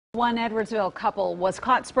One Edwardsville couple was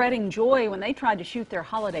caught spreading joy when they tried to shoot their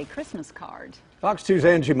holiday Christmas card. Fox 2's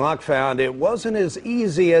Angie Mock found it wasn't as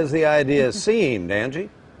easy as the idea seemed. Angie?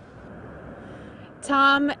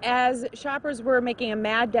 Tom, as shoppers were making a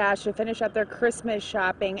mad dash to finish up their Christmas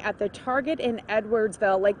shopping at the Target in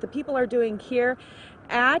Edwardsville, like the people are doing here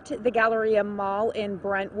at the Galleria Mall in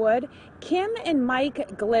Brentwood, Kim and Mike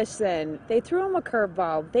Glisson, they threw them a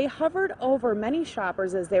curveball. They hovered over many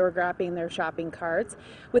shoppers as they were grabbing their shopping carts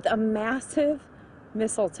with a massive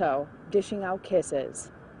mistletoe, dishing out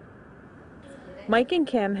kisses. Mike and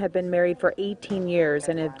Kim have been married for 18 years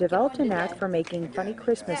and have developed a knack for making funny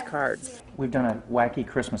Christmas cards. We've done a wacky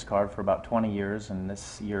Christmas card for about 20 years, and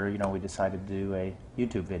this year, we decided to do a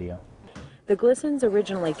YouTube video. The Glissons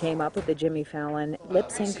originally came up with the Jimmy Fallon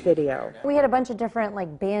lip-sync video. We had a bunch of different,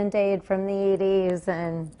 like, Band-Aid from the 80s,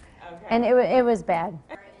 and it was bad.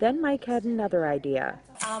 Then Mike had another idea.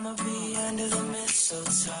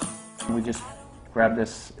 We just grabbed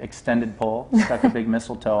this extended pole, stuck a big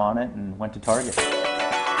mistletoe on it, and went to Target.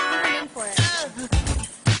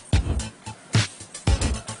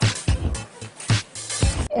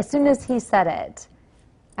 As soon as he said it,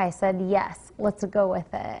 I said, yes, let's go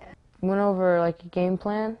with it. Went over like a game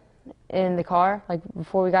plan in the car, like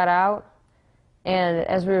before we got out, and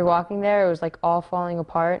as we were walking there, it was like all falling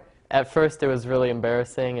apart. At first it was really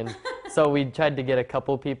embarrassing, and so we tried to get a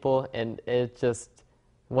couple people, and it just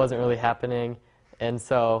wasn't really happening, and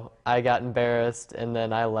so I got embarrassed, and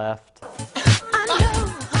then I left.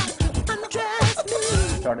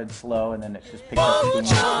 Started slow, and then it just picked up steam.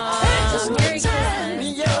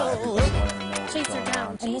 Chase her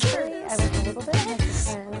down. Initially, I was a little bit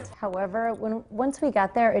hesitant. However, once we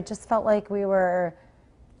got there, it just felt like we were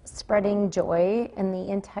spreading joy, and the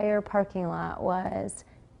entire parking lot was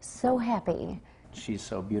so happy. She's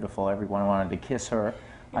so beautiful. Everyone wanted to kiss her.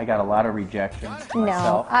 I got a lot of rejections myself.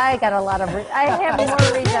 No, I got a lot of. I have more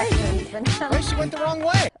rejections than him. She went the wrong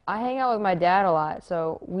way. I hang out with my dad a lot,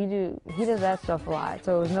 so he does that stuff a lot,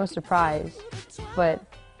 so it was no surprise. But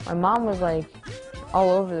my mom was like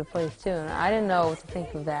all over the place too, and I didn't know what to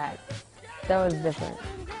think of that. That was different.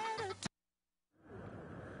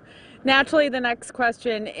 Naturally, the next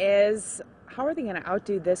question is, how are they going to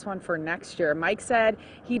outdo this one for next year? Mike said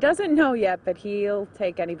he doesn't know yet, but he'll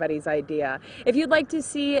take anybody's idea. If you'd like to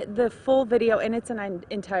see the full video in its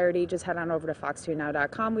entirety, just head on over to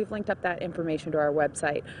fox2now.com. We've linked up that information to our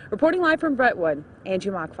website. Reporting live from Brentwood, Angie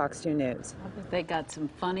Mock, Fox 2 News. I bet they got some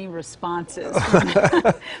funny responses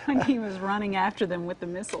when he was running after them with the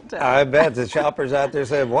mistletoe. I bet the shoppers out there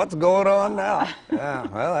said, what's going on now? Yeah,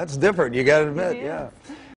 well, that's different, you got to admit, yeah.